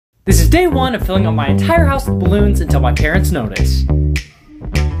This is day one of filling up my entire house with balloons until my parents notice.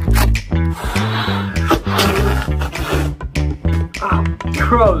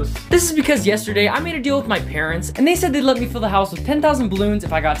 Gross. This is because yesterday I made a deal with my parents and they said they'd let me fill the house with 10,000 balloons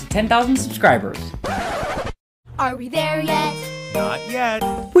if I got to 10,000 subscribers. Are we there yet? Not yet.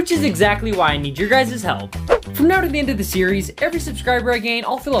 Which is exactly why I need your guys' help. From now to the end of the series, every subscriber I gain,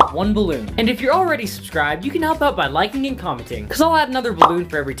 I'll fill up one balloon. And if you're already subscribed, you can help out by liking and commenting, because I'll add another balloon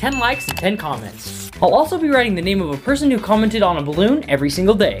for every 10 likes and 10 comments. I'll also be writing the name of a person who commented on a balloon every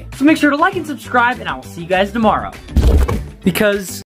single day. So make sure to like and subscribe, and I will see you guys tomorrow. Because